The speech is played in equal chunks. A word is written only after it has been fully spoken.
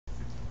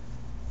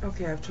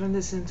Okay, I've turned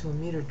this into a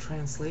metered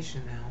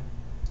translation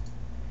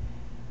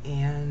now.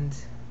 And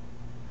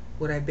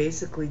what I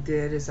basically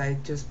did is I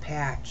just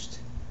patched,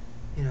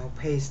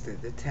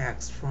 pasted the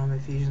text from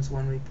Ephesians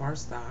 1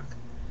 reparse doc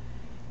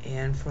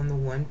and from the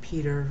 1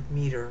 Peter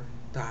meter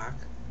doc.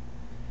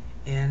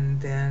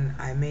 And then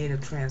I made a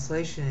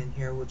translation in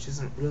here which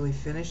isn't really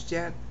finished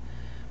yet,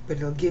 but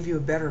it'll give you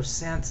a better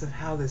sense of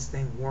how this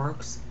thing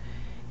works.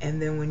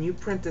 And then when you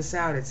print this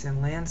out, it's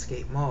in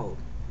landscape mode.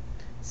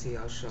 See,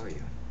 I'll show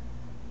you.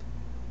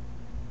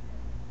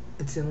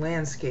 It's in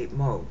landscape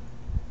mode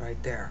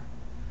right there,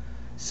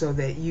 so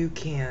that you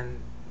can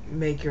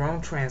make your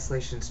own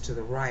translations to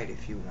the right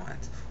if you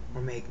want,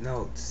 or make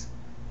notes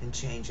and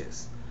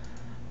changes.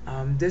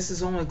 This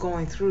is only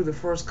going through the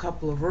first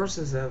couple of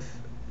verses of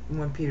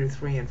 1 Peter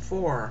 3 and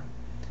 4,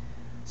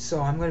 so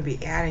I'm going to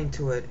be adding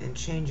to it and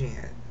changing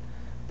it.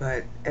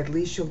 But at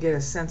least you'll get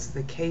a sense of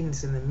the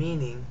cadence and the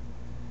meaning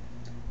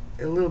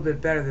a little bit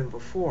better than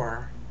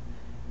before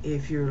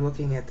if you're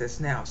looking at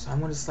this now. So I'm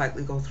going to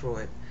slightly go through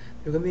it.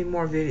 There are going to be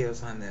more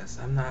videos on this.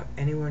 I'm not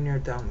anywhere near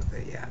done with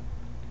it yet.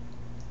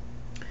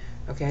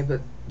 Okay,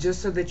 but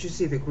just so that you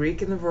see, the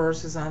Greek in the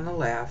verse is on the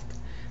left.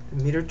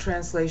 The meter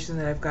translation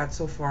that I've got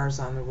so far is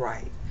on the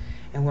right.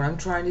 And what I'm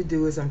trying to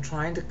do is I'm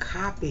trying to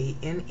copy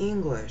in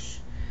English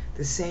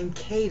the same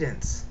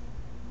cadence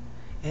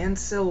and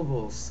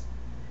syllables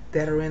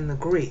that are in the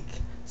Greek,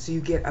 so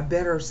you get a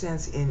better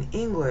sense in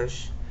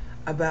English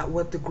about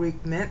what the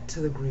Greek meant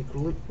to the Greek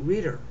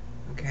reader.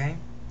 Okay?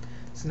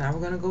 So now we're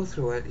going to go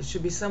through it. It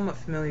should be somewhat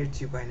familiar to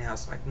you by now,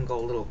 so I can go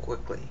a little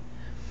quickly.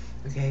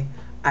 Okay?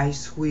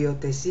 Ais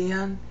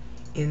huiotesian,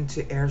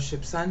 into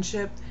heirship,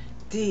 sonship,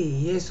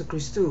 di Jesu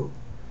Christu,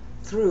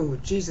 through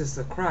Jesus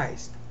the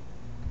Christ.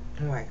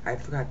 Oh, I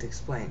forgot to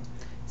explain.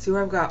 See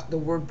where I've got the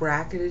word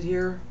bracketed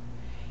here?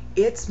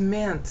 It's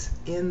meant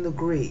in the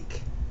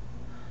Greek,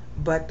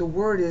 but the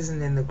word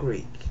isn't in the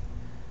Greek.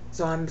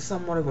 So I'm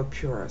somewhat of a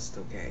purist,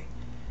 okay?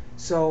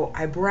 So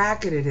I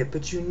bracketed it,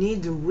 but you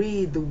need to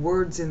read the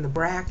words in the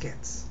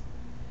brackets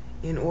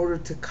in order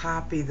to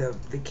copy the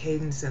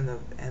cadence and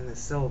the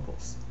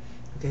syllables.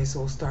 Okay, so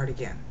we'll start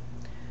again.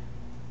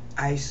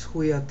 Ais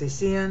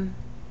huiotesian,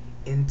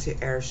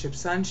 into heirship,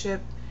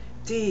 sonship,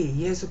 di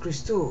Jesu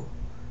Christu,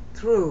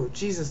 through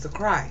Jesus the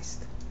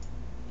Christ.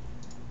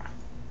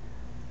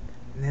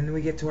 And then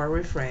we get to our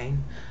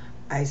refrain.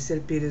 Ais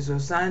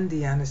elpidizos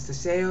di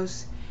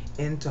Anastaseos,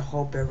 into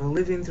hope ever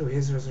living through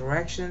his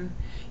resurrection,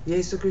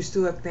 Jesu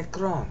Christu ek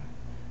nekron,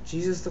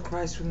 Jesus the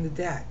Christ from the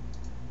dead.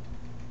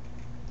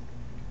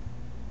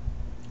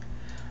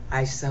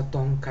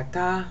 Aisaton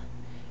kata,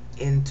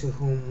 into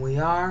whom we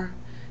are,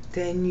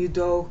 ten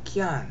yudo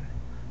kian,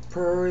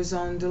 per his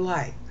own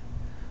delight,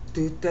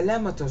 tu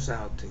telematos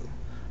autu,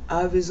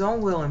 of his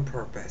own will and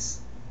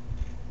purpose.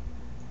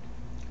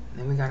 And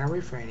then we got our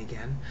refrain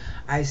again.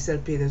 Ais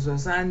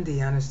elpidizos di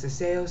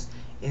Anastaseos,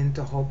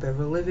 into hope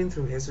ever living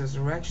through his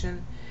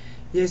resurrection,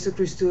 Jesu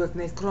Christu ek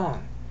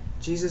nekron,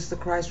 Jesus the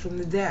Christ from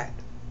the dead.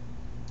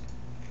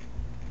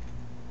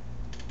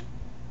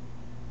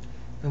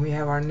 And we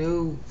have our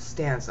new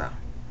stanza.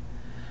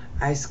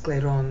 Ais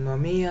kleron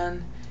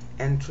nomian,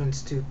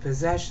 entrance to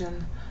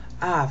possession,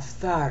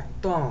 afthar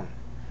ton,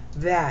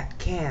 that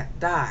can't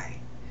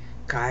die,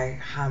 kai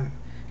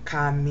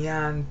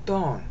kamian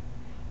ton,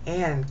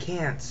 and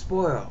can't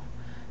spoil,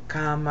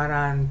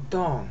 kamaran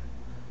ton,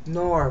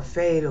 nor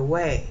fade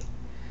away,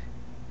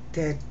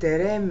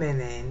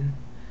 teteremenen,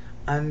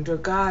 under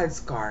God's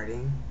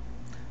guarding,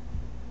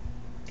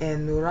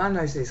 and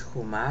nuranos is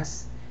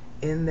humas,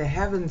 in the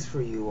heavens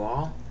for you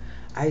all,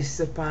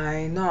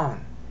 aisapainon,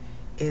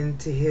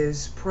 into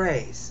his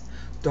praise,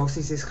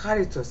 doxis is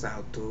charitos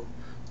autu,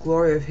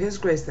 glory of his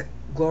grace,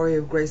 glory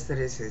of grace that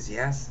is his,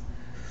 yes,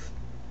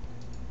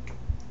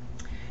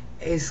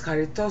 is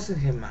charitos in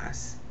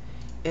himas,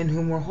 in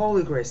whom we're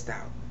wholly graced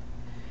out,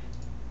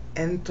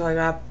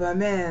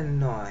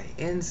 entoirapamenoi,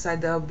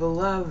 inside the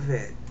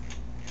beloved,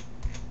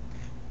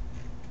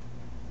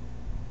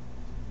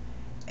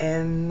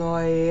 and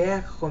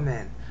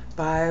noiechomen,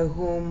 by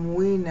whom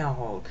we now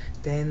hold,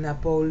 den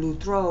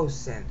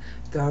apolutrosen,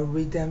 the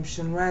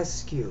redemption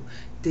rescue,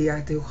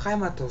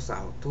 diateuchaimatos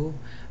autu,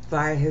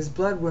 by his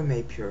blood we're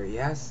made pure,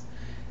 yes,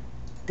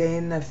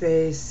 den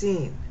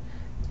afesin,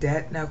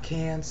 debt now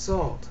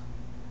cancelled.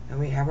 And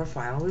we have our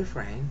final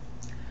refrain.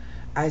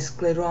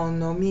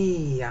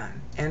 Aiskleronomian,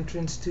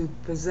 entrance to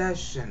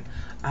possession,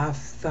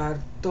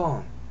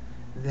 aftharton,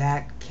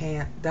 that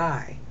can't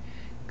die,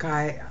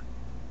 kai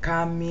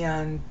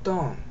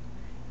kamianton,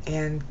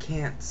 and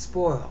can't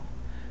spoil,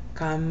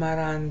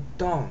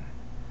 kamaranton,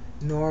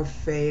 nor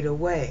fade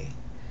away,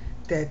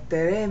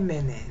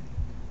 teteremenen,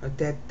 or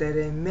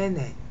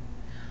teteremenen,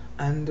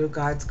 under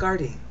God's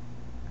guarding,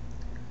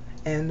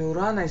 and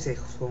uranas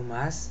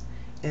echumas,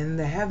 in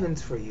the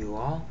heavens for you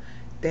all,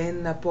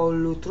 ten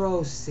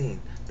apolutrosin,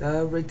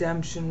 the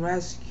redemption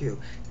rescue,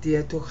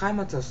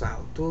 diatuchaimatos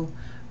autu,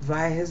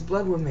 by his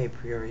blood were made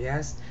pure,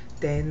 yes,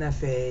 ten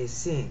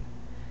afesin,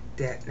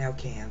 debt now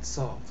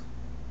cancelled.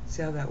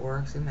 See how that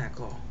works? Isn't that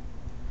cool?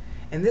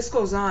 And this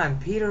goes on.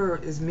 Peter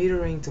is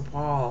metering to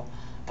Paul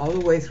all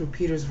the way through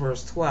Peter's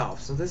verse 12.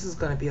 So this is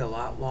going to be a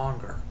lot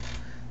longer.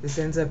 This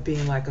ends up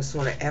being like a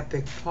sort of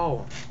epic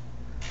poem,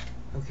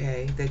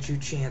 okay, that you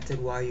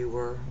chanted while you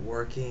were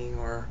working,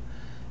 or,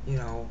 you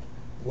know,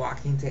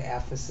 walking to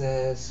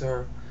Ephesus,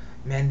 or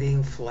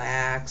mending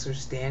flax, or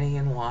standing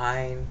in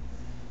line,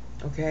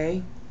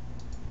 okay?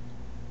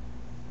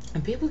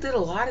 And people did a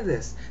lot of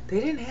this. They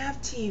didn't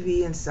have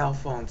TV and cell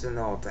phones in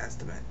the Old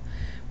Testament.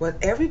 What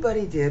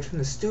everybody did, from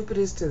the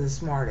stupidest to the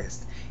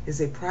smartest, is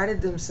they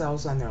prided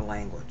themselves on their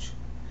language.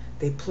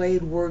 They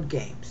played word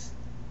games.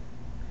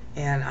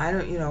 And I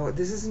don't, you know,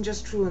 this isn't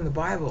just true in the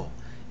Bible.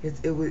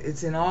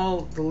 It's in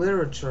all the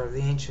literature of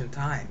the ancient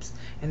times,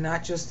 and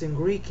not just in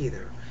Greek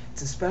either.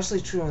 It's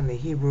especially true in the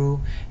Hebrew,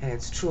 and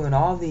it's true in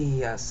all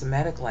the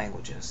Semitic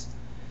languages.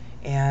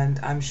 And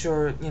I'm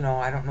sure, you know,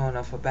 I don't know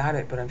enough about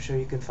it, but I'm sure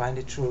you can find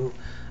it true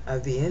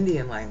of the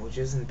Indian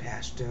languages and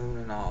Pashtun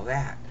and all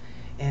that.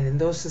 And in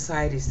those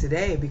societies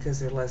today, because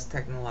they're less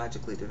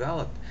technologically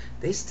developed,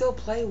 they still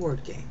play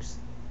word games.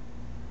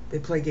 They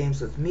play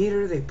games with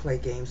meter, they play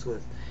games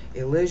with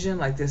elision,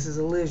 like this is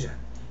elision.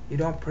 You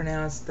don't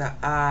pronounce the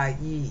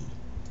I-E.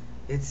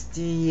 It's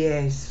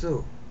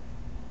D-E-S-U.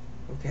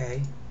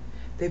 Okay?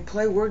 They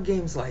play word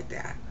games like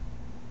that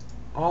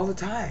all the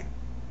time.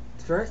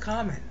 It's very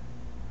common.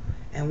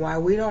 And why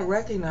we don't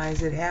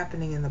recognize it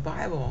happening in the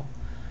Bible,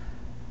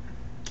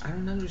 I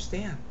don't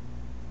understand.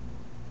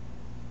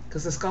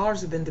 Because the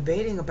scholars have been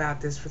debating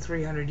about this for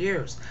 300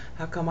 years.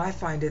 How come I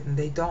find it and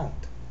they don't?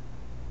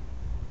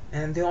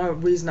 And the only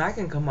reason I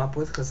can come up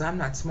with, because I'm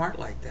not smart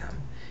like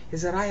them,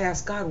 is that I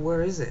asked God,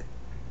 where is it?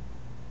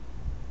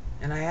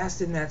 And I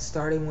asked him that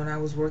starting when I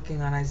was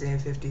working on Isaiah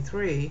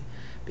 53,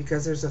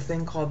 because there's a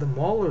thing called the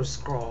Molar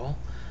Scroll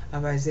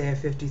of Isaiah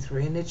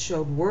 53, and it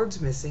showed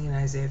words missing in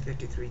Isaiah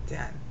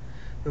 53:10.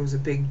 There was a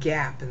big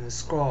gap in the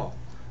scroll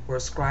where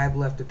a scribe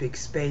left a big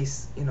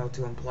space, you know,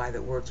 to imply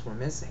that words were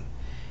missing.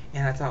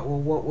 And I thought, well,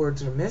 what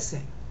words are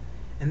missing?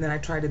 And then I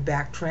tried to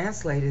back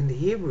translate into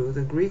Hebrew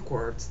the Greek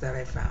words that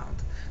I found,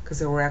 because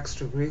there were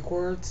extra Greek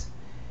words.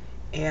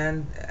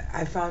 And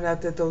I found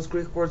out that those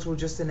Greek words were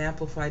just an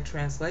amplified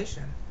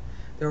translation.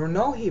 There were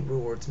no Hebrew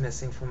words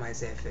missing from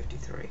Isaiah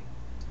 53.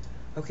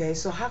 Okay,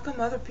 so how come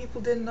other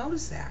people didn't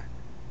notice that?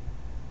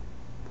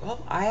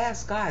 Well, I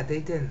asked God, they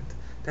didn't.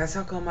 That's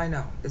how come I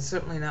know. It's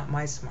certainly not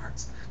my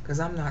smarts, because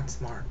I'm not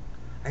smart.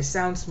 I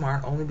sound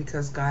smart only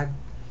because God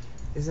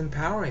is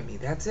empowering me.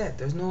 That's it.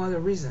 There's no other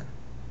reason.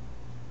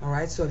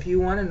 Alright, so if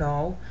you want to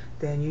know,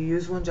 then you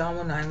use 1 John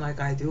 1:9 like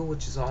I do,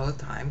 which is all the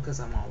time,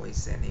 because I'm always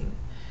sinning,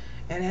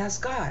 and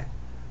ask God,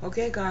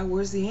 okay, God,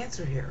 where's the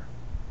answer here?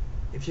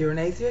 If you're an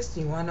atheist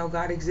and you want to know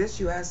God exists,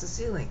 you ask the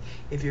ceiling.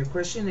 If you're a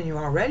Christian and you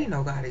already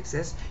know God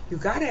exists, you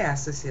got to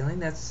ask the ceiling.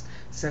 That's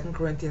 2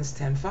 Corinthians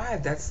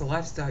 10:5. That's the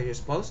lifestyle you're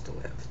supposed to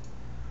live.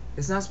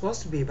 It's not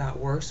supposed to be about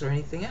works or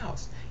anything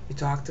else. You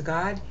talk to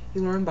God,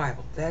 you learn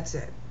Bible. That's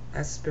it.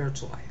 That's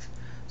spiritual life.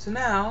 So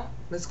now,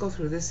 let's go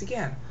through this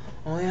again.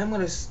 Only I'm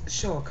going to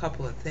show a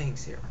couple of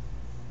things here.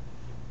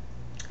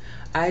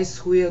 Eis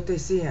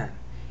huiotesian,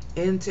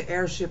 into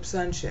heirship,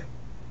 sonship.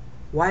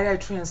 Why did I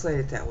translate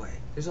it that way?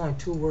 There's only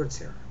two words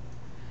here.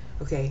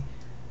 Okay,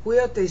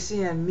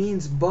 huiotesian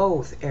means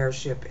both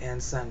heirship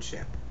and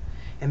sonship.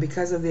 And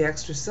because of the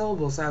extra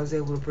syllables, I was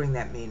able to bring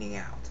that meaning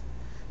out.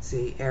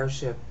 See,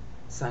 heirship,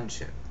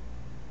 sonship.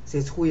 See,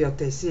 it's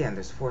huiotesian,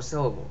 there's 4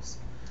 syllables.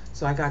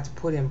 So I got to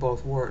put in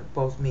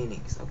both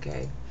meanings,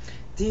 okay?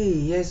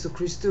 Di Jesu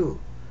Christu,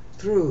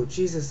 through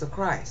Jesus the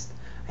Christ.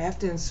 I have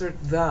to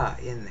insert the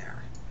in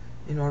there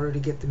in order to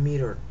get the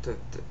meter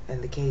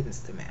and the cadence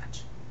to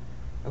match.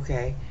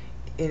 Okay?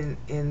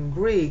 In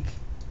Greek,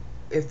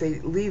 if they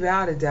leave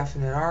out a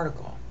definite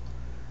article,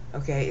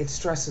 okay, it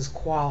stresses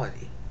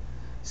quality.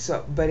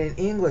 So, but in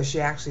English,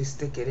 you actually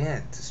stick it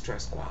in to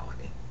stress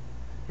quality.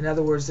 In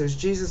other words, there's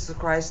Jesus the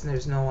Christ and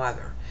there's no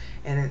other.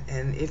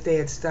 And if they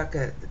had stuck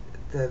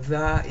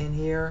the in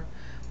here,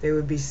 they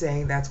would be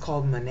saying that's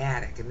called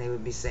monadic, and they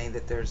would be saying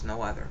that there's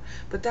no other.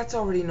 But that's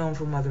already known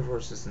from other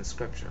verses in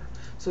Scripture,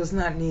 so it's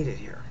not needed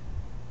here.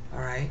 All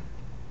right?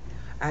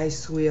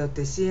 Eis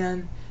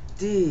huiotesian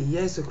di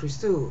Jesu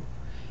Christu,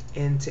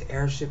 into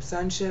heirship,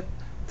 sonship,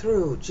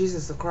 through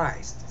Jesus the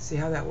Christ. See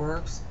how that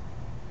works?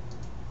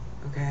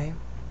 Okay?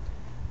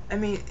 I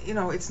mean, you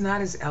know, it's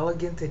not as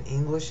elegant in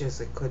English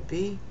as it could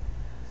be,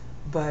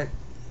 but,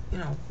 you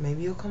know,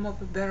 maybe you'll come up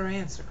with a better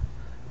answer.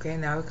 Okay,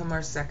 now we come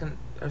our second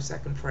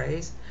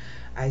phrase.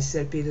 I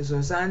said Peter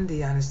Zozan,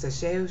 the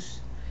Anastasios,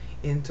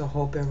 into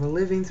hope ever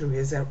living through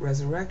his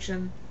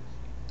resurrection.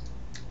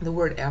 The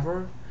word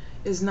ever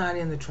is not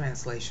in the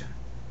translation.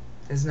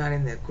 It's not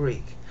in the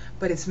Greek,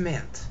 but it's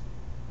meant.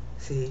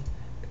 See,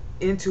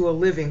 into a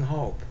living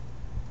hope.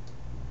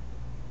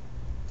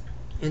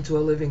 Into a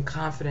living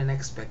confident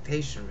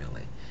expectation,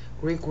 really.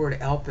 Greek word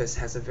elpis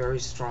has a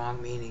very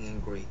strong meaning in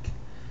Greek.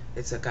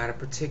 It's got a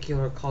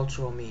particular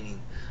cultural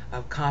meaning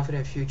of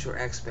confident future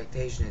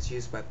expectation. It's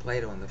used by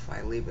Plato in the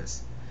Philebus.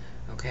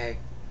 Okay,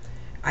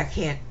 I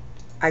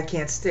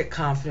can't stick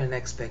confident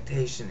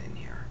expectation in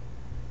here.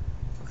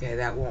 Okay,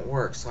 that won't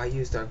work. So I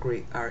used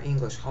our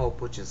English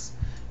hope, which is,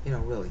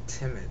 really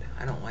timid.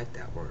 I don't like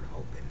that word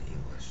hope in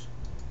English.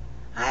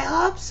 I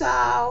hope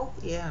so.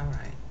 Yeah,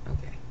 right.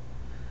 Okay.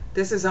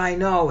 This is I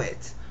know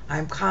it.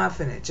 I'm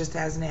confident. It just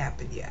hasn't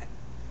happened yet.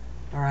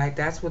 All right.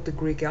 That's what the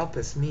Greek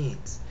elpis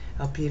means.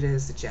 Elpida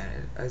is the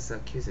genitive, is the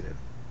accusative.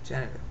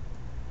 Genitive.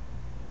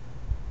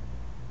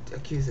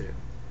 Accusative.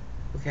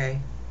 Okay.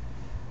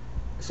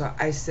 So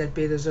I said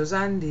Peter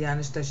Zozan, the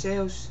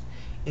Anastaseos,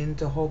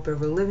 into hope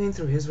ever living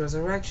through his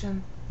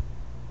resurrection.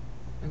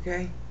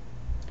 Okay?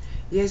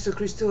 Jesu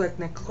Christou ek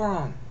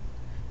nekron.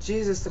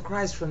 Jesus the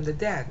Christ from the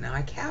dead. Now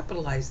I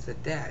capitalized the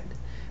dead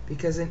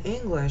because in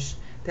English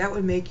that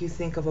would make you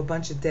think of a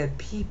bunch of dead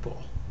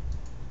people.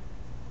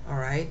 All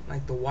right?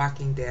 Like The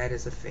Walking Dead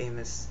is a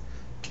famous,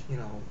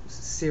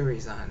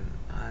 series on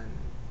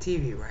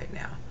TV right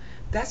now.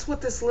 That's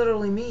what this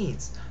literally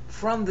means.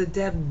 From the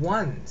dead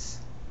ones.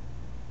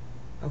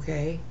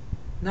 Okay?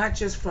 Not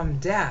just from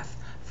death,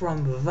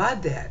 from the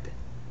dead.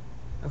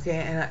 Okay?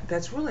 And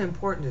that's really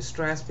important to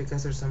stress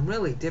because there's some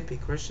really dippy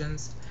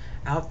Christians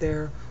out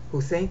there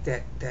who think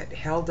that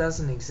hell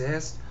doesn't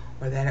exist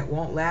or that it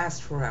won't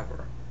last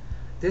forever.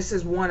 This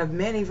is one of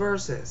many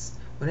verses.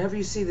 Whenever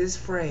you see this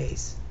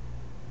phrase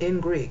in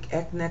Greek,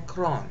 ek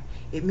nekron,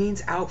 it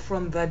means out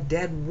from the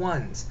dead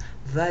ones,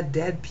 the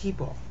dead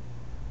people,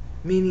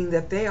 meaning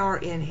that they are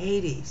in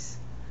Hades.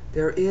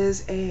 There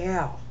is a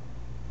hell.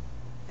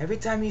 Every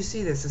time you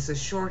see this, it's a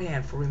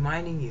shorthand for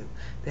reminding you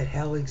that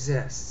hell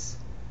exists.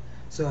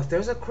 So if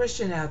there's a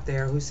Christian out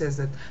there who says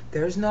that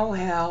there's no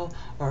hell,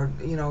 or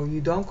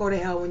you don't go to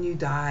hell when you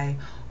die,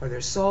 or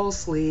there's soul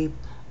sleep,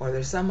 or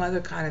there's some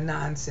other kind of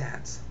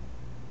nonsense,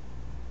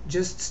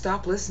 just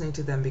stop listening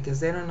to them because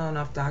they don't know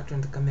enough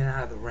doctrine to come in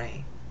out of the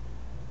rain.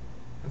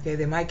 Okay,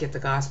 they might get the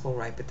gospel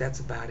right, but that's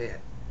about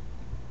it.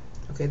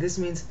 Okay, this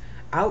means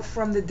out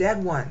from the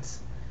dead ones,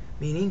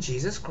 meaning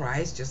Jesus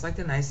Christ, just like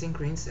the Nicene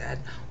Creed said,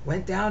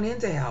 went down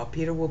into hell.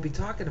 Peter will be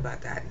talking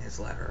about that in his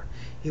letter.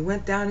 He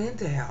went down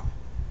into hell.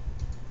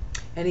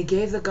 And he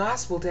gave the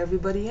gospel to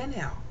everybody in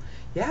hell.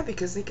 Yeah,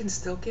 because they can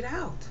still get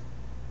out.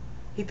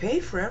 He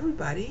paid for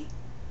everybody.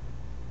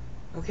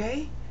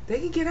 Okay? They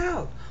can get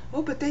out.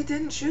 Oh, but they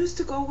didn't choose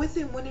to go with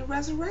him when he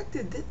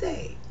resurrected, did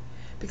they?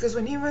 Because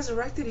when he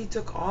resurrected, he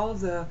took all of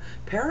the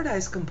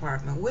paradise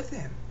compartment with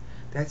him.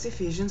 That's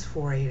Ephesians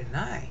 4, 8, and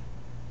 9.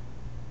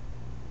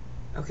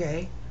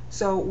 Okay?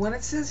 So when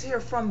it says here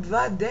from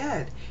the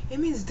dead, it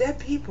means dead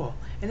people.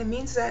 And it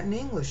means that in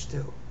English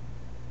too.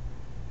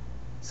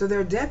 So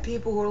there are dead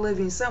people who are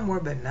living somewhere,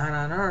 but not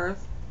on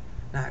earth.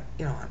 Not,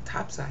 on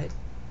topside.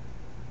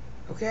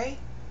 Okay?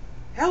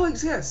 Hell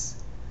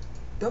exists.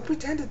 Don't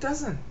pretend it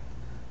doesn't.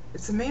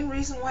 It's the main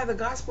reason why the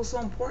gospel is so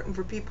important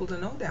for people to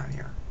know down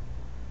here.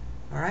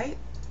 Alright?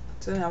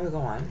 So now we go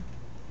on.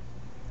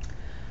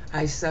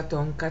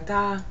 Aisaton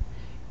kata,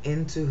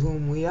 into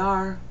whom we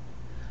are.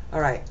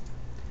 Alright.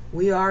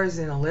 We are is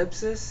in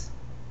ellipsis.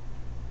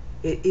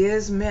 It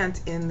is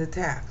meant in the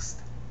text.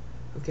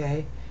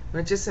 Okay?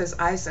 When it just says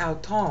eis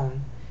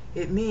auton,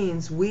 it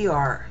means we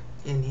are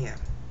in him.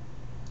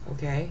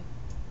 Okay?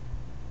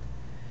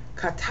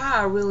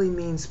 Kata really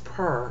means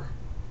per,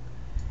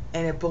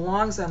 and it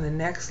belongs on the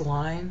next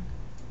line,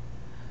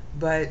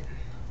 but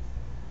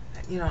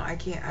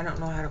I don't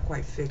know how to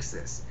quite fix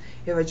this.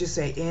 If I just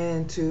say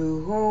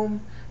into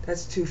whom,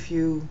 that's too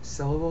few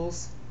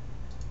syllables.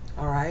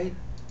 Alright?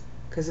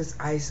 Because it's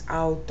eis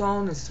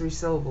auton, it's 3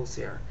 syllables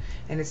here.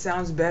 And it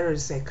sounds better to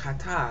say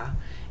kata.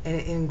 And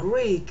in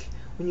Greek,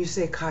 when you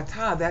say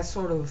kata, that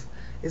sort of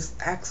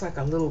acts like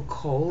a little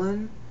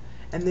colon,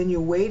 and then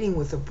you're waiting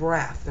with a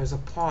breath. There's a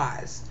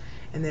pause,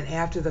 and then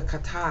after the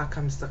kata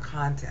comes the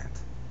content.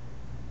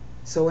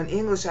 So in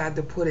English, I had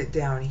to put it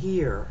down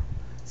here.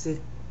 See,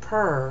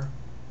 per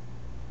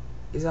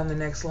is on the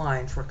next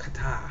line for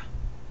kata.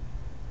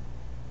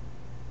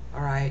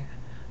 All right.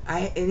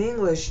 In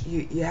English,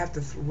 you have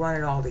to run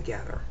it all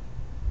together.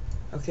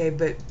 Okay,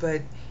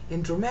 but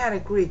in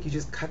dramatic Greek, you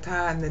just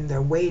kata, and then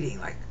they're waiting,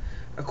 like,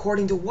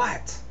 according to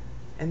what?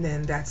 And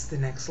then that's the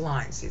next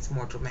line. See, it's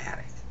more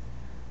dramatic.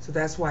 So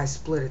that's why I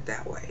split it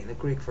that way, in the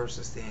Greek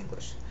versus the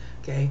English.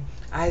 Okay?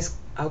 Eis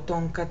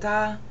auton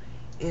kata,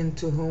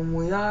 into whom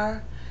we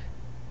are,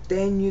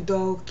 ten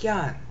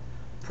eudokian,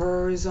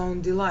 per his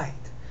own delight.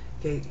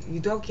 Okay,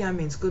 eudokian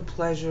means good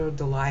pleasure,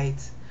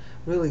 delight,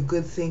 really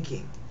good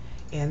thinking.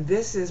 And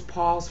this is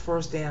Paul's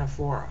first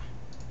anaphora.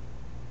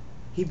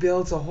 He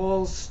builds a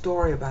whole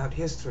story about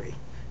history,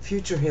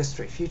 future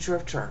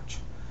of church,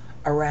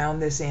 around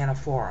this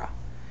anaphora.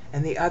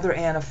 And the other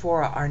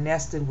anaphora are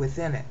nested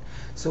within it.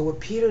 So what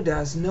Peter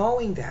does,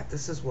 knowing that,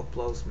 this is what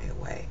blows me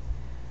away.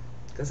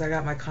 Because I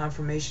got my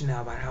confirmation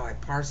now about how I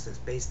parse this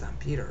based on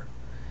Peter.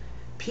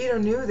 Peter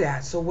knew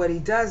that, so what he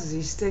does is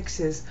he sticks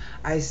his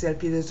I said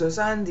Peter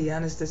Zozan, the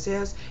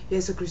Anastaseos,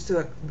 Jesu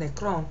Christou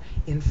nekron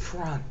in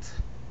front.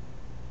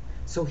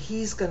 So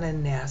he's going to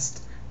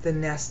nest the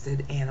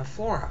nested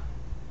anaphora.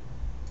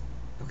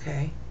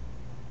 Okay?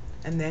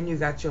 And then you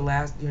got your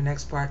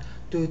next part,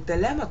 to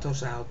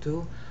telematos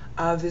autou,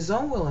 of his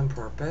own will and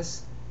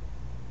purpose,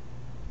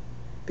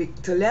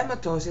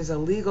 Telematos is a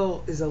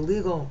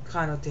legal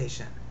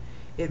connotation.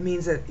 It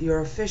means that your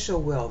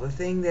official will, the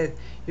thing that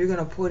you're going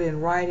to put in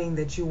writing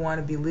that you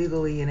want to be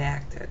legally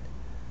enacted.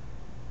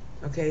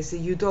 Okay, so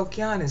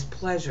eudokyan is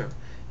pleasure.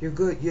 You're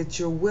good. It's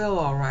your will,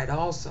 all right,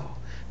 also,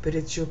 but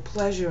it's your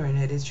pleasure in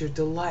it. It's your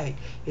delight.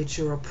 It's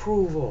your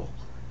approval.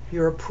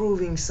 You're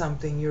approving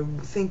something. You're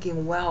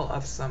thinking well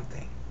of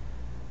something.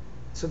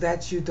 So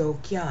that's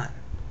eudokyan,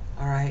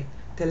 all right.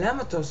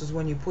 Telematos is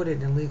when you put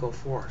it in legal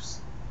force.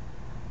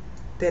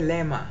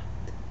 Telema,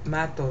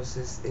 matos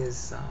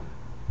is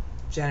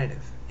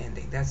genitive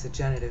ending. That's the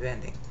genitive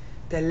ending.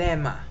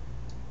 Telema,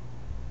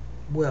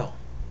 will.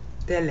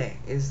 Tele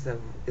is the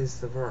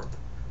verb,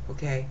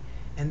 okay?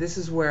 And this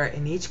is where,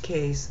 in each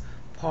case,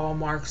 Paul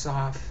marks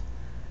off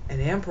an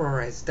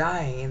emperor as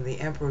dying, and the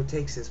emperor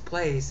takes his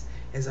place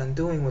as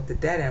undoing what the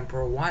dead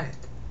emperor wanted.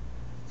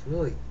 It's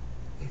really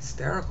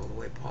hysterical the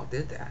way Paul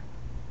did that.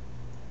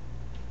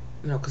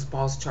 You know, because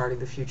Paul's charting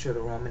the future of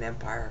the Roman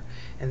Empire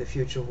and the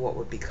future of what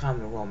would become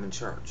the Roman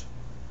Church.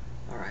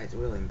 All right, it's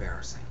really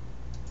embarrassing.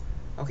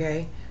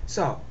 Okay,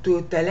 so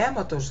tu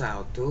telematos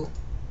autou.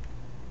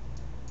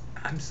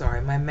 I'm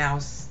sorry, my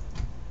mouse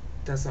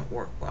doesn't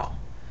work well.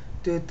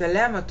 Tu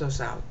telematos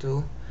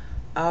autou,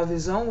 of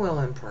his own will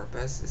and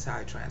purpose, is how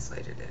I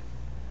translated it.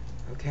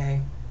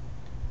 Okay.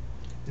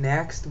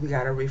 Next, we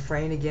got a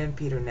refrain again.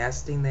 Peter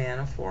nesting the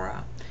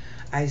anaphora.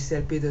 I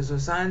said,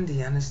 Pidozosandi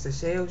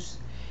Anastaseus,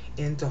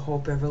 into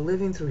hope ever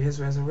living through his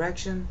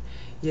resurrection,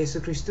 Jesu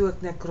Christou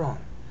ek nekron,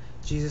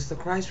 Jesus the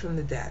Christ from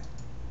the dead.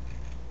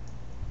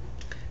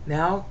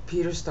 Now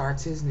Peter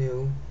starts his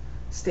new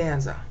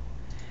stanza,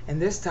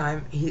 and this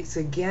time he's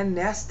again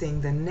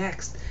nesting the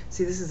next.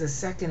 See, this is the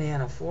second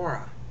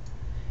anaphora,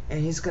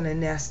 and he's going to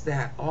nest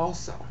that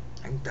also.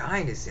 I'm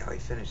dying to see how he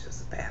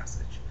finishes the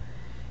passage.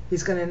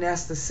 He's going to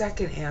nest the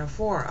second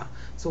anaphora.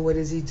 So what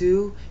does he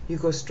do? You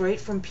go straight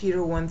from Peter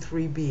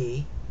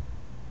 1:3b,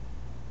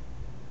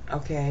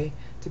 okay,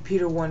 to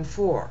Peter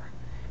 1:4,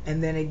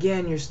 and then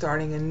again you're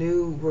starting a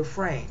new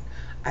refrain.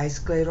 Eis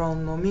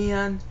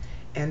kleronomian,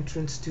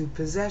 entrance to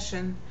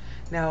possession.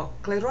 Now,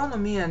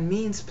 kleronomian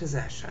means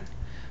possession,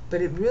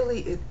 but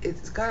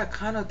it's got a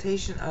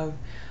connotation of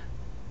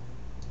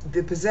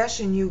the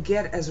possession you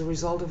get as a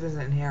result of an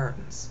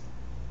inheritance.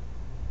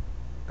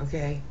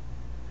 Okay?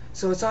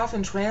 So it's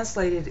often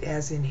translated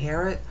as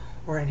inherit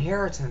or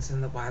inheritance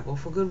in the Bible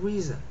for good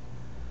reason.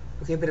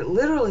 Okay, but it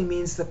literally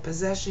means the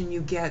possession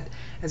you get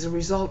as a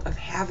result of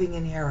having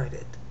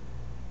inherited.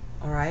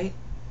 All right?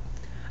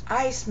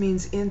 Eis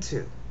means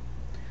into.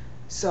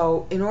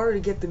 So in order to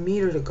get the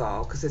meter to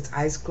go, because it's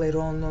eis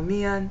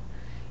kleronomian,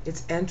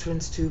 it's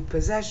entrance to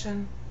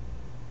possession.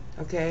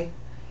 Okay?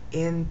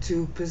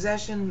 Into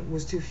possession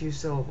was too few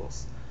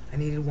syllables. I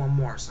needed one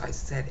more, so I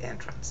said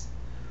entrance.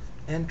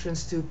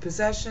 Entrance to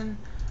possession,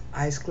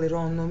 eis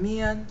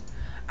kleronomian,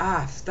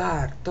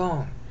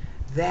 aftarton,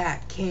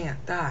 that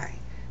can't die.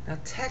 Now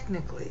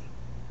technically,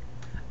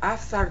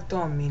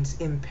 aftarton means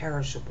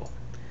imperishable.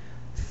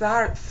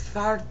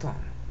 Tharton,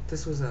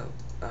 this was a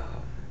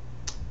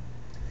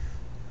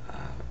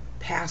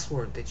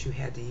password that you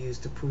had to use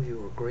to prove you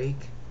were Greek.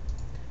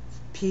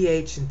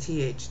 PH and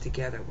TH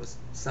together was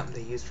something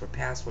they used for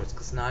passwords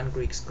because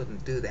non-Greeks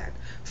couldn't do that.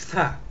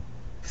 Phtha,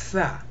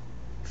 phtha,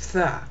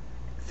 phtha.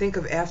 Think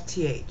of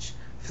FTH,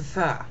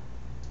 phtha,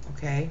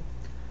 okay?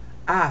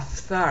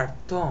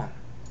 Aftharton,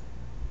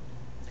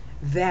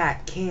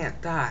 that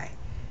can't die.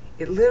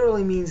 It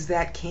literally means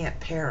that can't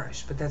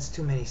perish, but that's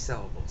too many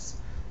syllables.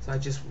 So I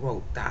just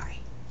wrote die,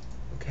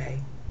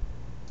 okay?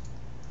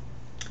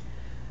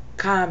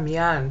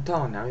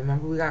 Kamyanton. Now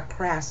remember we got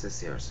crassus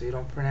here, so you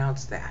don't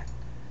pronounce that.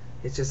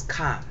 It's just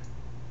kam.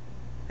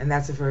 And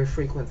that's a very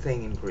frequent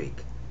thing in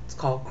Greek. It's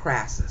called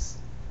crassus.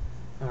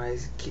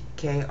 Alright,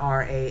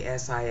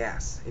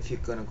 K-R-A-S-I-S, if you're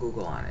going to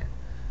Google on it.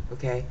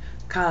 Okay?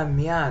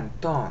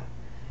 Kamyanton.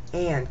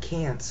 And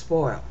can't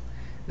spoil.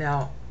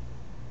 Now,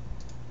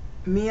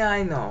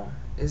 miaino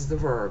is the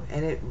verb,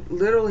 and it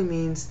literally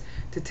means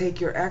to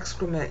take your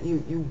excrement.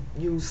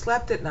 You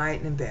slept at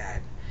night in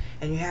bed,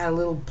 and you had a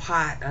little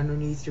pot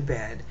underneath your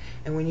bed,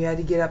 and when you had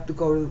to get up to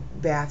go to the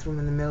bathroom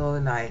in the middle of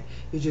the night,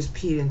 you just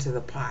peed into the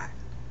pot,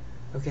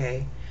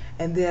 okay?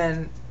 And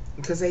then,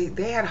 because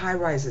they had high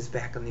rises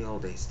back in the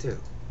old days too,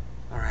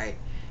 all right?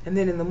 And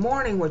then in the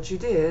morning what you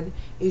did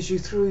is you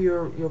threw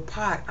your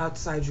pot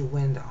outside your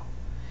window,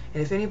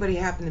 and if anybody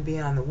happened to be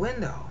on the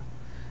window,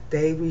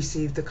 they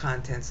received the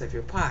contents of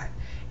your pot,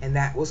 and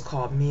that was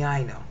called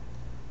miaino,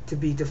 to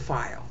be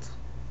defiled,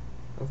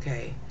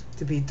 okay?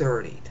 To be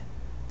dirtied.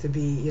 To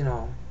be, you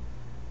know,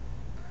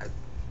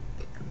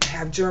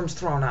 have germs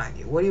thrown on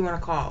you. What do you want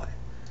to call it?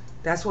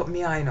 That's what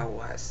miaino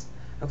was.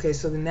 Okay,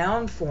 so the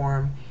noun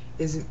form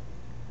is,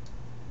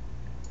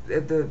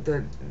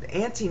 the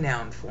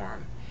anti-noun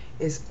form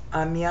is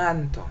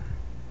amianton.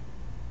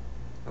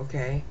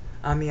 Okay?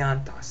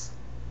 Amiantas.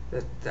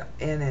 The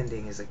N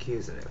ending is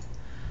accusative.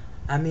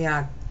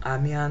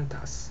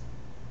 Amiantas.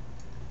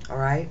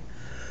 Alright?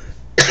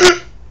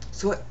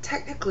 So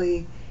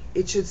technically,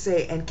 it should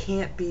say, and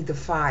can't be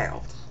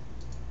defiled.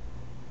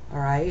 All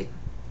right?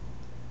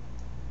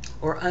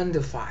 or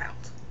undefiled.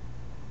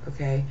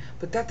 Okay,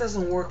 but that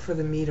doesn't work for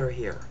the meter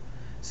here.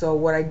 So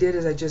what I did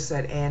is I just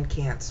said and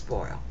can't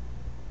spoil.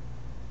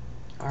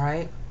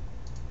 Alright?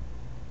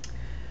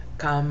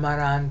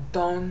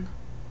 Kamaranton,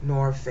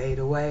 nor fade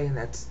away, and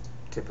that's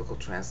typical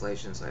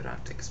translation, so I don't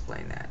have to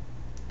explain that.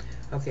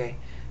 Okay.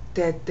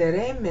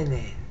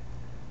 Teteremenen.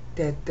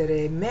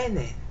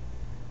 Teteremenen.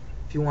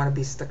 If you want to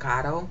be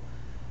staccato,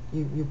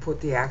 you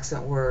put the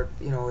accent where,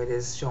 it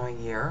is showing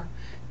here.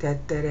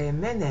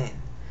 Teteremenen.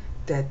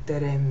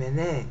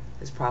 Teteremenen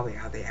is probably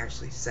how they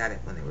actually said it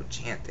when they were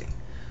chanting.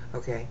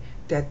 Okay.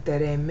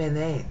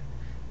 Teteremenen.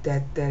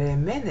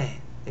 Teteremenen.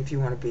 If you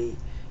want to be,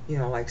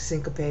 like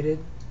syncopated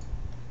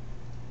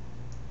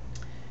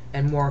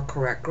and more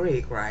correct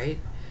Greek, right?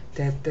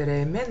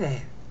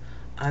 Teteremenen.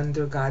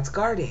 Under God's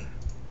guarding.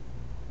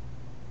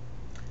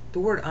 The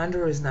word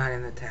under is not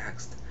in the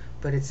text,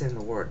 but it's in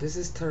the word. This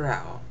is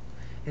tereo,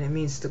 and it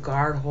means to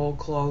guard, hold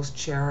close,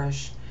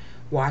 cherish,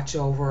 watch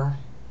over.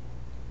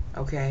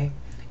 Okay?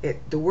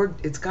 The word,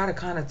 it's got a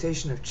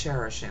connotation of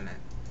cherish in it.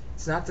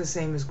 It's not the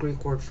same as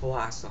Greek word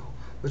philasso,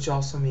 which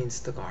also means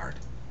to guard.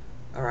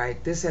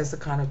 Alright? This has the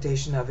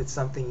connotation of it's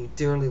something you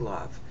dearly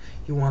love.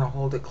 You want to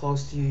hold it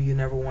close to you. You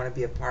never want to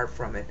be apart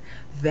from it.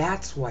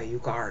 That's why you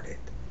guard it.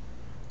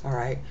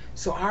 Alright?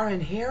 So our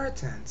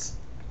inheritance,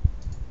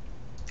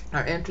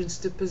 our entrance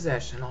to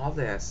possession, all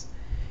this,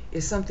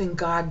 is something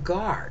God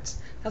guards.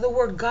 Now the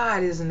word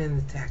God isn't in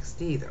the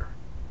text either.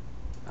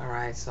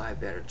 Alright, so I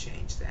better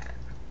change that.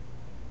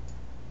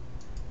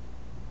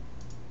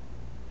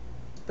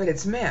 But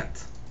it's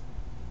meant.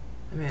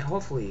 I mean,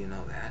 hopefully you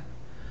know that.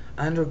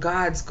 Under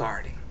God's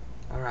guarding.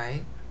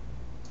 Alright?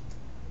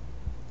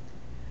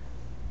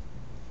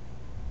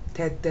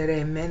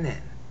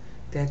 Teteremenen.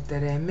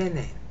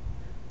 Teteremenen.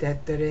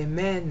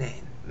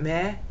 Teteremenen.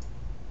 Me.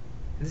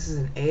 This is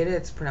an eta.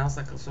 It's pronounced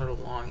like a sort of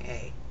long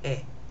A.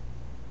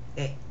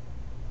 E.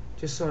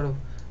 Just sort of,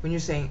 when you're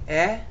saying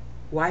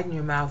widen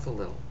your mouth a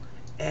little.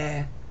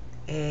 E.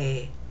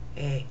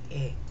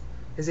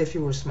 As if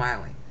you were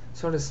smiling.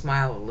 Sort of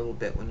smile a little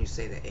bit when you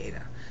say the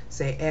eta.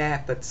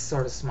 Say but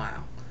sort of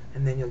smile.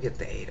 And then you'll get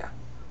the eta.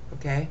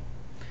 Okay?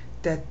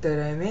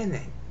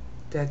 Teteremenen.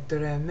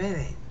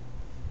 Teteremenen.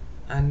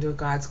 Under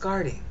God's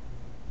guarding.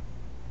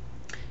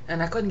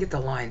 And I couldn't get the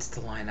lines to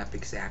line up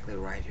exactly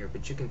right here,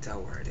 but you can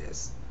tell where it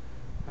is.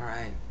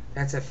 Alright?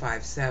 That's at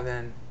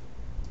 5.7.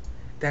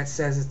 That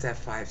says it's at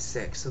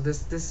 5.6. So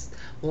this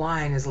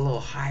line is a little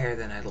higher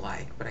than I'd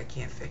like, but I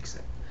can't fix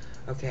it.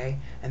 Okay?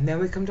 And then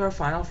we come to our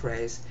final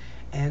phrase.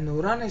 And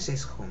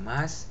uraneses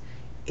humas,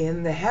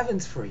 in the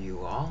heavens for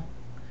you all.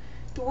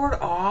 The word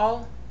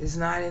all is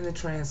not in the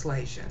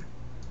translation.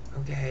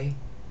 Okay?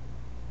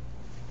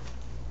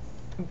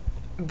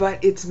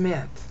 But it's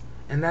meant.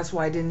 And that's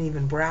why I didn't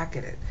even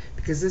bracket it.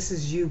 Because this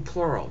is you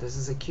plural. This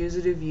is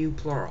accusative you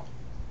plural.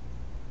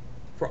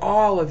 For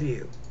all of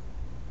you.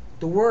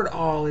 The word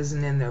all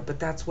isn't in there, but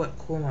that's what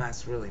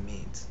humas really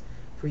means.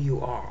 For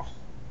you all.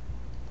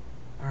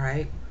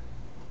 Alright?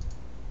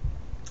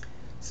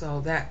 So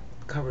that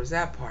covers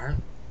that part.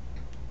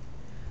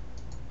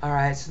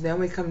 Alright, so then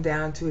we come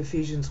down to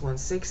Ephesians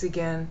 1:6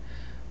 again.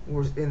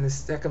 We're in the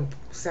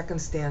second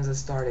stanza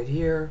started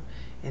here,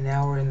 and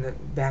now we're in the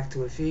back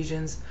to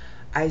Ephesians.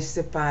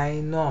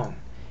 Aisepainon,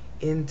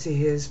 into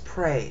his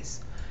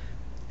praise.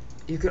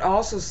 You could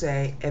also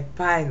say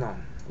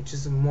epainon, which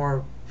is a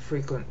more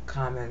frequent,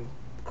 common,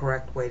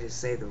 correct way to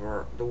say the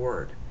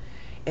word.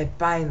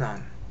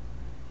 Epainon.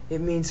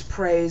 It means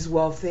praise,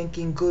 well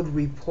thinking, good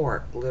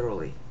report,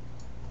 literally.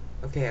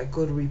 Okay, a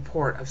good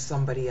report of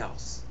somebody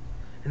else.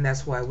 And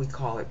that's why we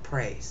call it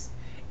praise.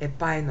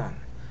 Epainon.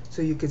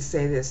 So you could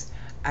say this,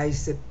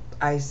 aisepainon,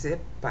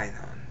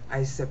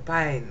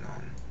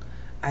 aisepainon,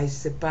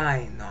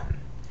 aisepainon,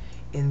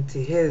 into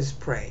his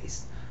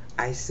praise.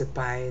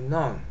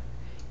 Aisepainon,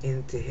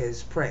 into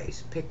his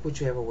praise. Pick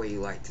whichever way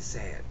you like to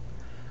say it.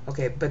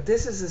 Okay, but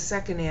this is the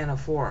second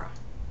anaphora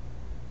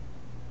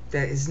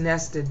that is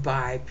nested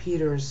by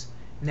Peter's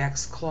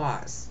next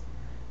clause.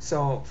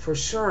 So for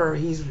sure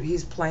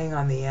he's playing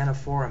on the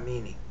anaphora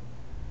meaning.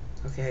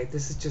 Okay,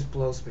 this just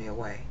blows me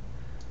away.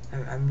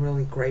 I'm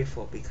really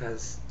grateful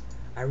because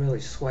I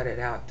really sweated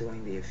out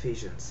doing the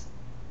Ephesians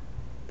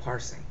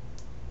parsing.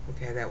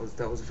 Okay, that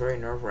was very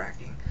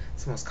nerve-wracking.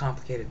 It's the most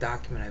complicated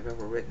document I've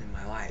ever written in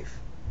my life.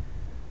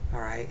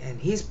 Alright, and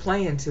he's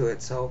playing to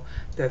it, so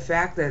the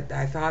fact that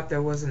I thought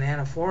there was an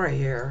anaphora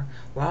here,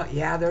 well,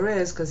 yeah, there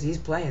is, because he's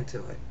playing to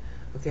it.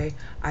 Okay,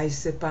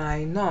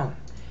 aisepainon,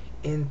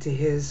 into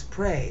his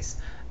praise.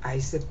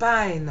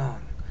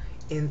 Aisepainon,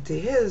 into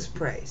his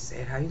praise.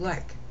 Say it how you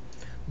like.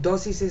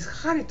 Dosis is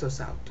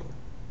charitos auto.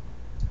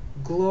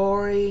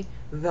 Glory,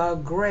 the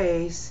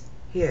grace,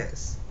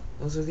 his.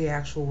 Those are the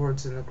actual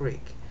words in the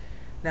Greek.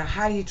 Now,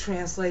 how do you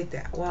translate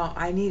that? Well,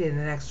 I needed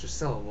an extra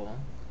syllable.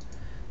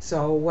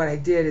 So what I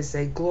did is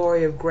say,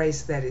 glory of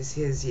grace that is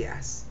his,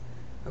 yes.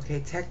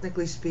 Okay,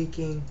 technically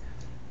speaking,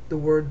 the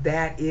word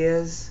that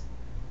is,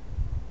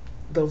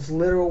 those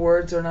literal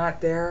words are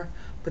not there,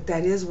 but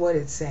that is what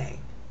it's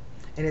saying.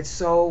 And it's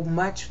so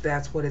much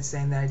that's what it's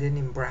saying that I didn't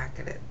even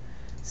bracket it.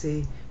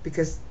 See,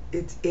 because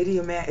it's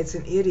it's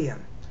an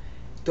idiom.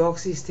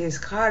 Doxis tes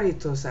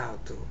charitos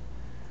autu.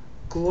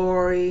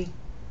 Glory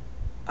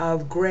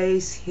of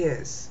grace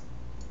his.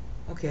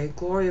 Okay,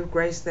 glory of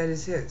grace that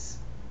is his.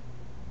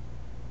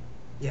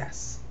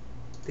 Yes.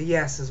 The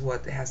yes is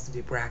what has to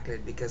be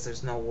bracketed because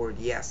there's no word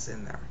yes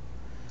in there.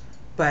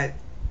 But,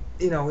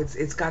 you know,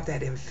 it's got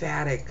that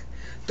emphatic.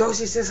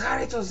 Doxis tes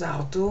charitos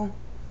autu.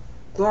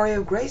 Glory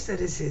of grace that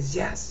is his.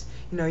 Yes.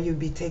 You know, you'd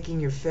be taking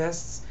your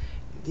fists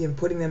and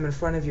putting them in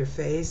front of your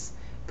face,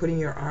 putting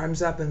your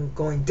arms up and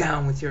going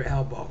down with your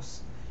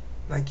elbows,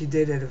 like you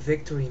did at a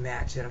victory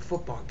match at a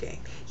football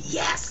game.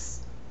 Yes!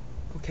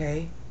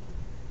 Okay?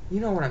 You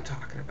know what I'm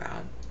talking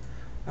about.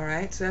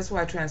 Alright? So that's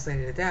why I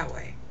translated it that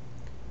way.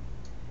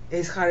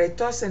 Es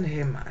charitos en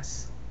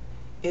hemas,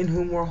 in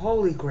whom we're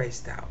wholly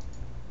graced out.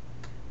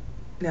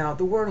 Now,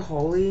 the word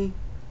holy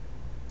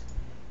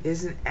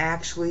isn't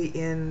actually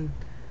in...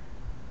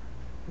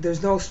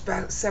 There's no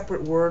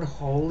separate word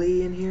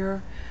holy in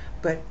here,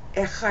 but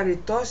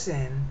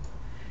echaritosen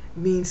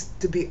means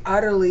to be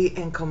utterly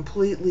and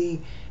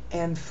completely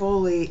and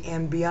fully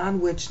and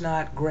beyond which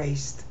not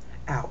graced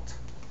out.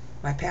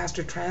 My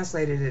pastor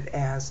translated it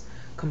as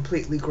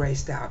completely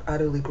graced out,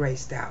 utterly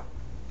graced out.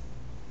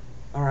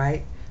 All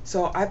right?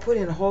 So I put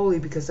in holy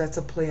because that's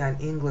a play on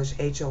English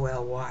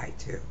H-O-L-Y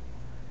too.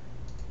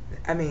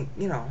 I mean,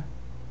 you know,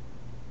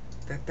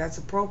 that's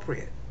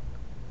appropriate.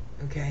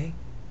 Okay?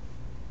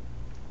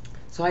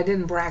 So I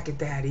didn't bracket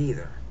that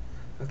either.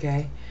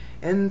 Okay?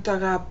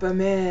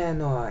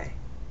 Entagapamenoi.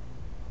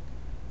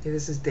 Okay,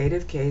 this is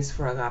dative case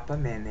for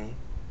agapamene.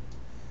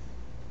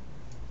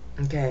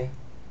 Okay.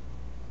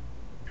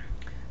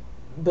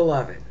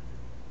 Beloved.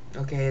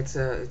 Okay, it's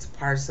a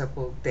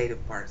participle,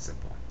 dative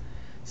participle.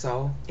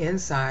 So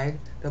inside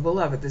the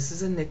beloved, this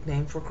is a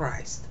nickname for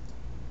Christ.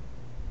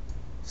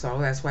 So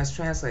that's why it's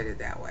translated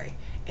that way.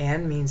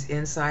 And means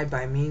inside,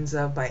 by means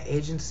of, by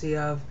agency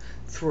of,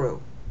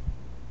 through.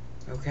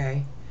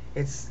 Okay,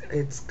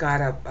 it's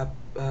got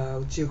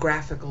a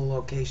geographical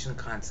location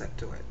concept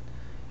to it.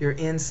 You're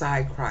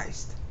inside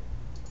Christ.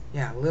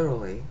 Yeah,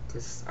 literally,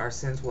 because our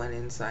sins went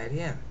inside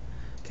him.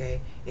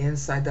 Okay,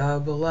 inside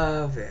the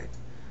beloved.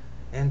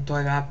 And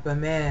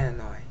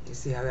toigapamenoi. You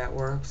see how that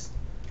works?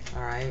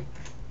 All right.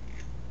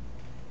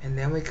 And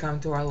then we come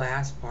to our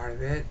last part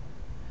of it.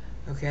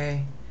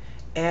 Okay,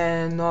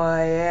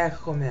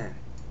 enoechomen.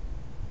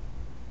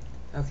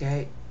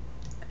 Okay.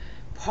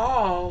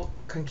 Paul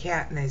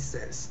concatenates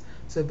this,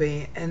 so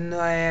be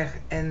enechomen,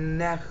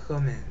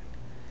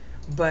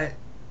 but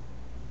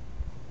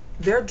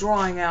they're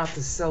drawing out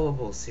the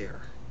syllables here.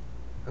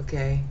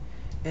 Okay,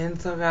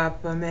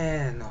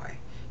 enterapamenoi.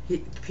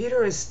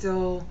 Peter is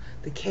still,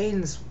 the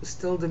cadence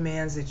still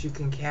demands that you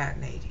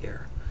concatenate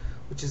here,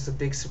 which is a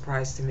big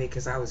surprise to me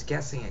because I was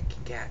guessing at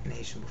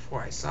concatenation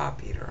before I saw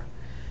Peter.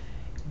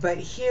 But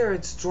here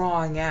it's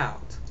drawing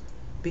out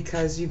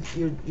because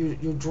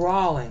you're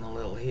drawling a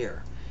little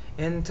here.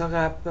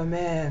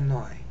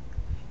 Enterapamenoi,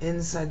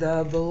 inside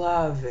the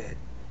beloved,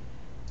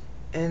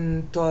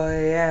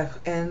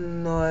 enoechomen.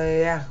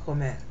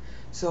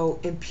 So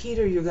in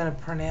Peter you're going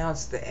to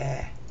pronounce the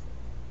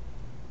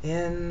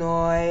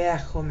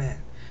enoechomen,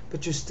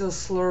 but you're still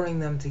slurring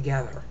them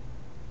together.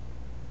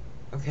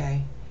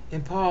 Okay?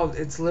 In Paul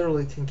it's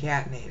literally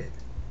concatenated.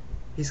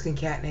 He's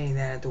concatenating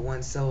that into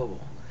one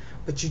syllable.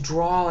 But you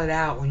draw it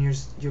out when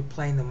you're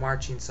playing the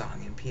marching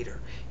song in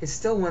Peter. It's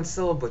still one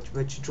syllable,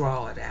 but you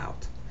draw it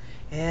out.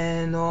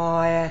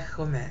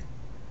 Enoechomen.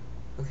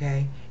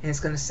 Okay? And it's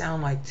going to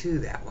sound like two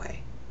that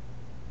way.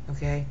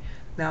 Okay?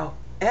 Now,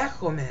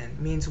 echomen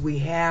means we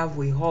have,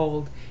 we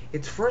hold.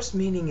 Its first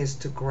meaning is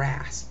to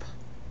grasp.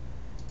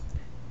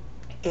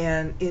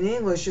 And in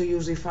English, you'll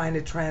usually find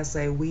it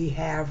translated, we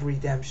have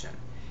redemption.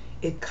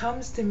 It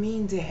comes to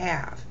mean to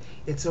have.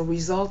 It's a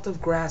result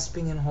of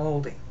grasping and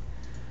holding.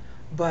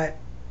 But,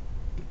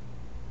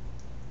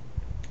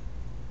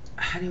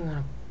 how do you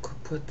want to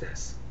put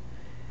this?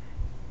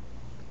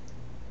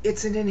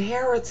 It's an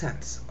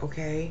inheritance,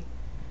 okay?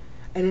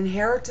 An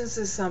inheritance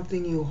is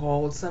something you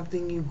hold,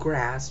 something you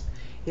grasp.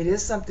 It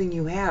is something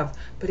you have,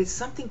 but it's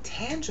something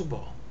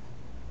tangible,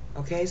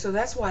 okay? So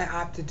that's why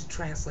I opted to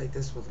translate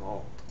this with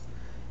hold.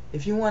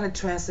 If you want to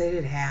translate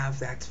it have,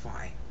 that's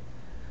fine.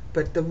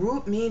 But the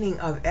root meaning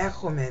of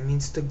echomen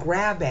means to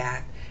grab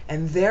at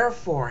and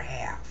therefore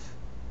have,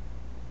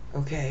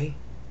 okay?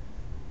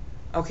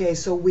 Okay,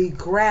 so we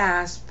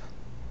grasp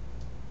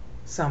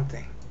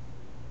something.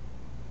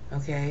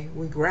 Okay,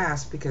 we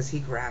grasp because he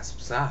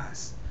grasps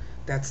us.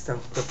 That's the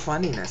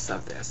funniness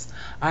of this.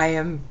 I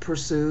am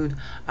pursued.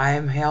 I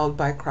am held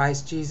by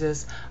Christ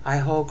Jesus. I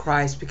hold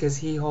Christ because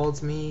he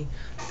holds me.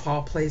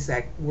 Paul plays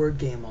that word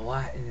game a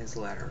lot in his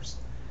letters.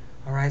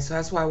 All right, so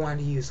that's why I wanted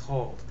to use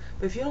hold.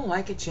 But if you don't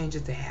like it, change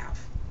it to have.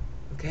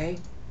 Okay?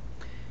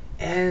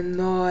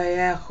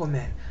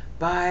 Enoechomen,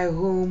 by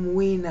whom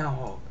we now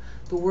hold.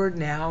 The word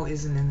now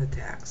isn't in the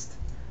text,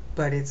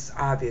 but it's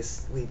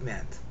obviously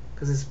meant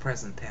because it's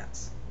present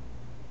tense.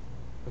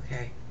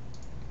 Okay?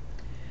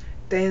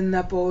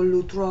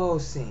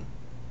 Tenapolutrosin.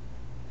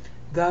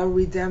 The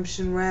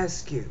redemption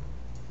rescue.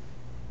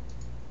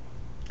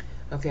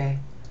 Okay,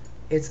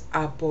 it's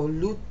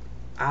apolutrosin.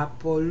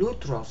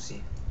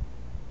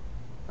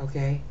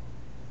 Okay,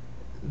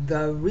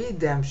 the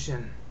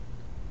redemption.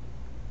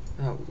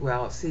 Oh,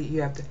 well, see,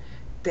 you have to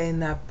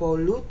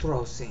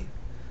tenapolutrosin.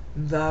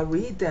 The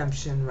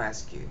redemption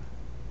rescue.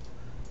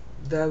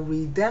 The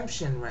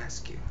redemption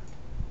rescue.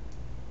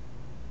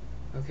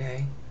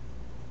 Okay,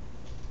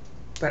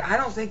 but I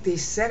don't think they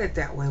said it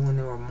that way when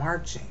they were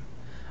marching.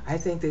 I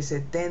think they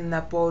said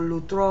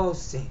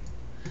tenapolutrosin.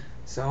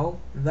 So,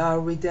 the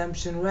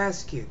redemption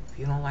rescue. If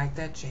you don't like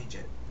that, change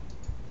it.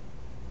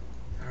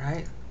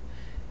 Alright?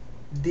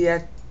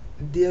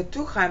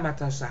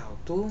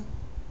 Diatuchaimatasautu.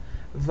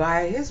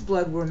 Via his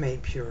blood were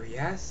made pure,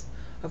 yes?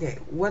 Okay,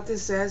 what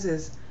this says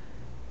is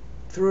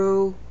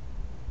through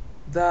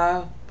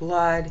the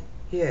blood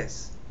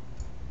his.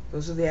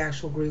 Those are the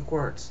actual Greek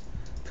words.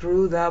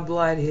 Through the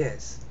blood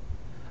his.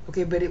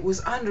 Okay, but it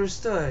was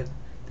understood,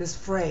 this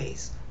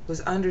phrase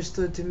was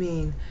understood to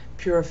mean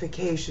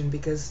purification,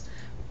 because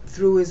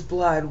through his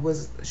blood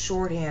was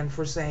shorthand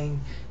for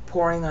saying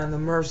pouring on the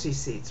mercy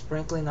seat,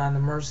 sprinkling on the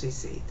mercy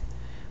seat,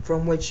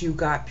 from which you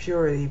got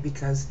purity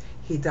because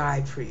he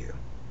died for you.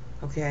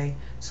 Okay,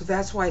 so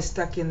that's why I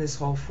stuck in this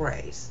whole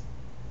phrase.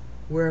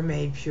 We're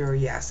made pure,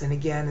 yes. And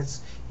again,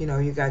 it's, you know,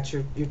 you got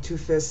your two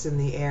fists in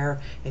the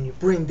air and you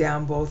bring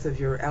down both of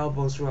your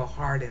elbows real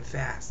hard and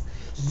fast.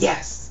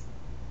 Yes.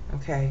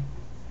 Okay.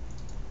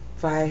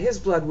 Via his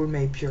blood we're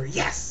made pure.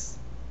 Yes.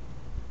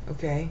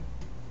 Okay.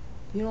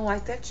 You don't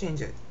like that?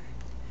 Change it.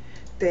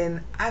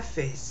 Then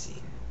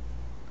afesin.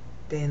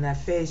 Then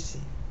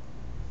afesin.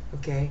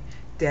 Okay.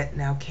 Debt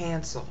now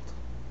canceled.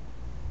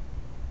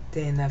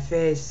 Then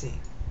afesin.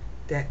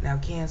 Debt now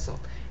canceled.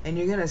 And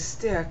you're going to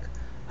stick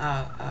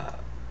an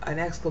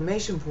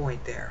exclamation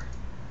point there.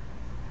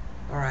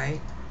 Alright?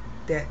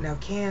 Debt now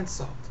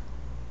canceled.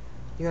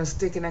 You're going to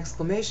stick an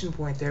exclamation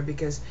point there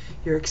because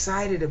you're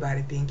excited about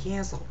it being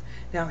canceled.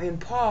 Now in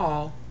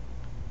Paul,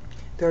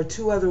 there are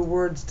two other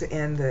words to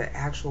end the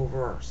actual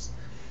verse.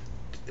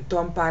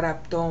 Ton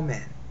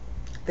paraptomen.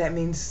 That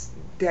means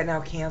debt now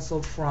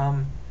canceled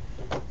from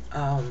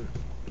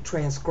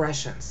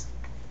transgressions.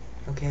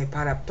 Okay,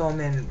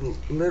 paraptomen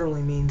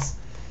literally means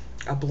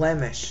a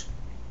blemish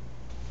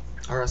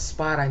or a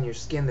spot on your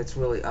skin that's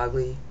really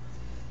ugly.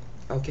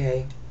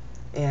 Okay,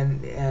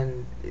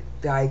 and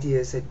the idea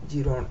is that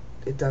you don't,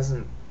 it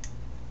doesn't,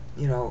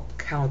 you know,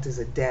 count as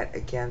a debt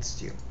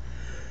against you.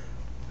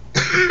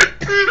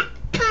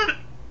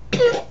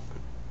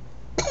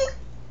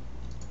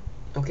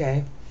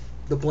 Okay,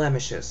 the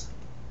blemishes.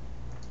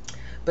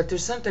 But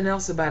there's something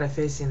else about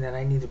effacing that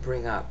I need to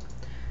bring up.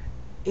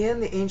 In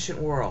the ancient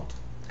world,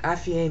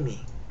 aphiemi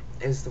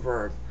is the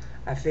verb,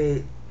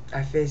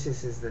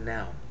 aphasis is the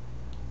noun.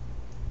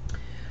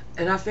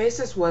 And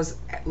aphasis was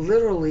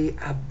literally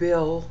a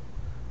bill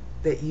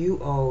that you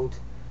owed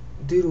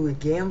due to a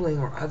gambling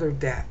or other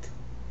debt.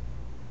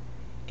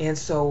 And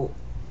so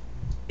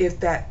if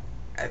that,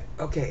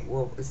 okay,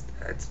 well,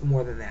 it's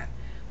more than that.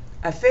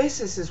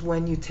 Aphasis is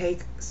when you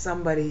take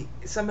somebody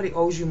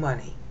owes you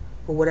money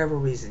for whatever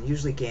reason,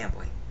 usually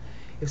gambling.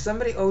 If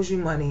somebody owes you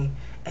money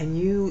and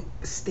you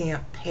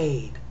stamp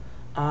paid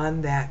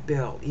on that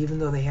bill, even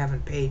though they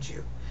haven't paid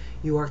you,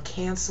 you are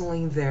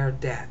canceling their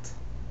debt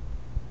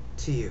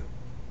to you.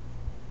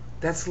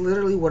 That's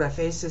literally what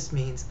aphasis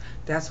means.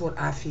 That's what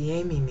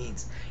aphiemi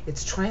means.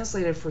 It's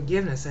translated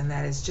forgiveness, and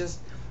that is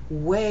just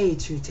way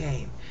too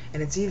tame,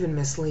 and it's even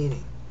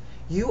misleading.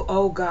 You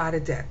owe God a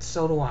debt,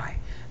 so do I.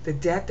 The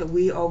debt that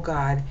we owe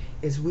God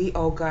is we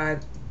owe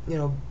God, you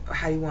know,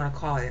 how you want to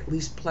call it, at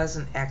least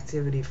pleasant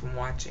activity from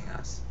watching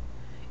us.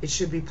 It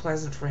should be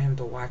pleasant for him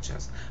to watch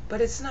us,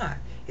 but it's not.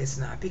 It's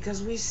not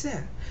because we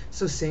sin.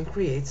 So sin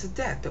creates a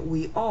debt that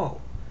we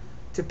owe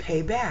to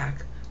pay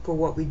back for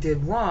what we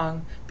did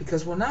wrong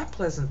because we're not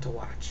pleasant to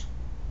watch.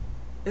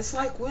 It's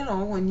like, you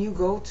know,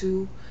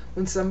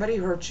 when somebody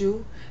hurt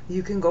you,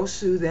 you can go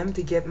sue them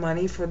to get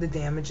money for the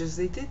damages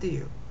they did to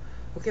you.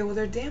 Okay, well,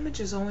 their damage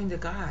is owing to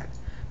God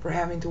for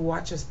having to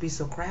watch us be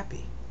so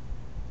crappy.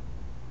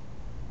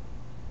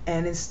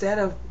 And instead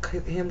of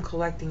him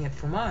collecting it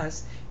from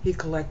us, he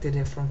collected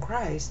it from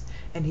Christ,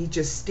 and he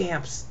just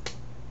stamps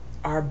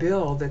our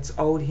bill that's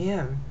owed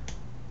him,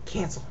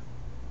 cancel.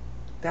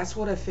 That's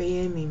what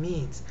aphiemi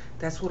means.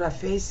 That's what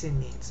aphasin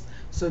means.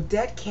 So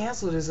debt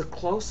canceled is a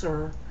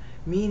closer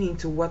meaning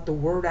to what the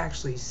word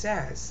actually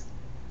says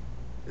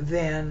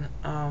than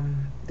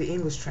the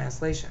English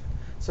translation.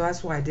 So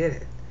that's why I did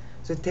it.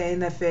 So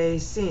ten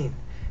aphasin,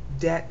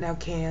 debt now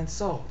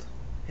canceled.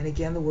 And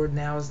again, the word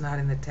now is not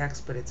in the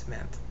text, but it's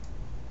meant.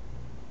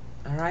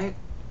 All right?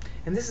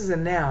 And this is a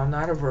noun,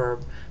 not a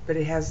verb, but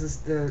it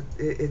has this,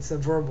 it's a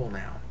verbal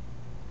noun,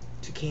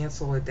 to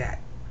cancel a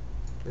debt.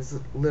 This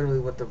is literally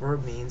what the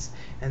verb means,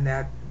 and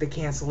that the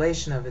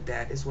cancellation of a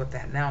debt is what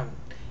that noun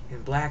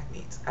in black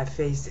means.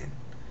 Aphasin,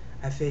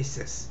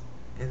 aphasis,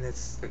 in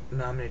this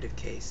nominative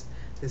case.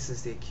 This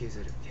is the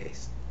accusative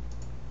case.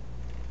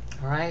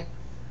 All right?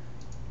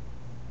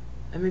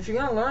 I mean, if you're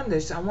going to learn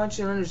this, I want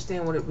you to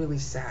understand what it really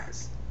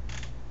says.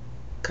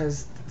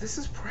 because this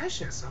is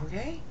precious,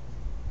 okay?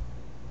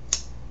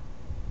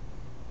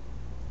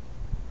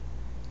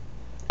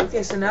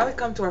 Okay, so now we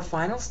come to our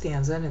final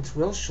stanza, and it's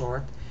real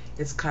short.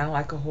 It's kind of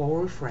like a whole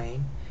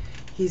refrain.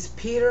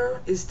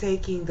 Peter is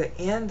taking the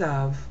end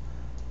of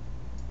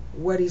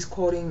what he's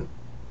quoting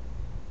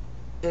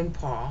in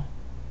Paul,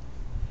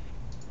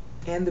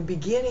 and the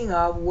beginning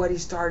of what he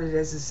started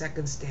as the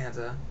second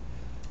stanza,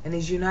 and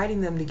he's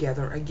uniting them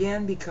together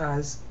again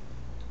because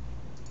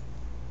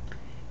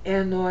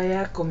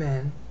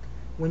enoekomen,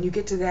 when you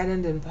get to that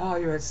end in Paul,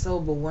 you're at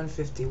syllable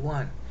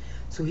 151.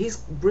 So he's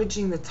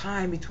bridging the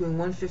time between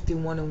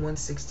 151 and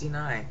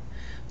 169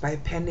 by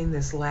appending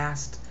this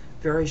last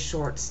very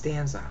short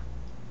stanza.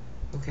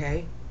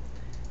 Okay?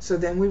 So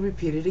then we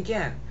repeat it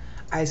again.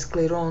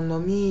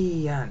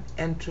 Aiskleronomian,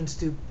 entrance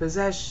to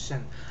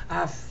possession,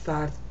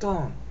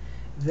 afarton,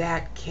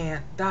 that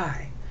can't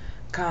die,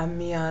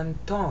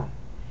 kamianton,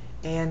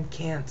 and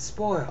can't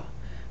spoil,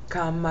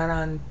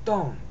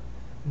 kamaranton,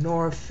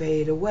 nor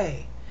fade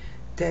away,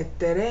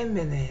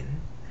 teteremenen,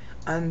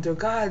 under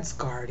God's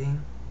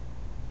guarding.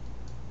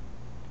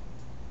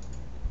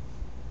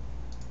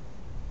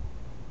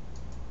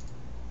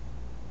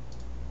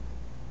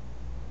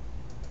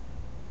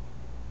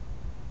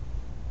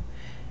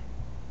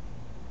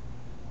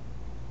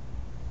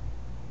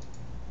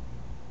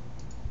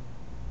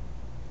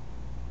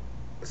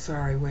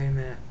 Sorry, wait a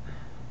minute.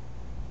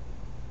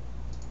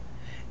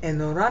 And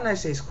Norana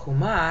says,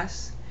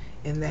 Kumas,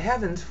 in the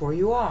heavens for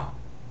you all.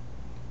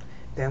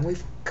 Then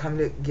we've come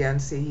to again,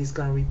 see, he's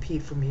going to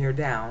repeat from here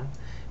down,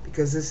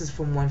 because this is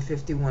from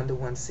 151 to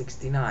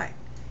 169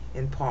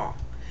 in Paul.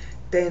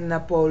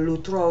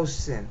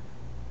 Tenapolutrosin,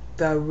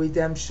 the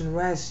redemption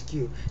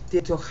rescue.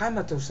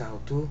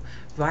 Ditochaimatosautu,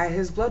 via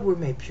his blood we're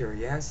made pure,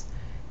 yes.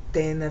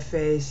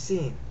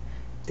 Tenafesin,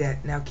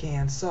 that now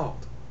can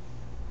salt.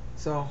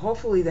 So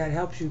hopefully that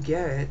helps you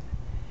get it,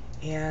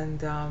 and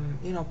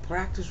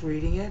practice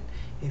reading it.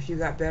 If you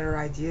got better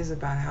ideas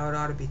about how it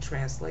ought to be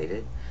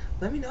translated,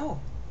 let me know.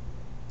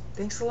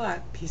 Thanks a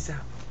lot. Peace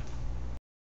out.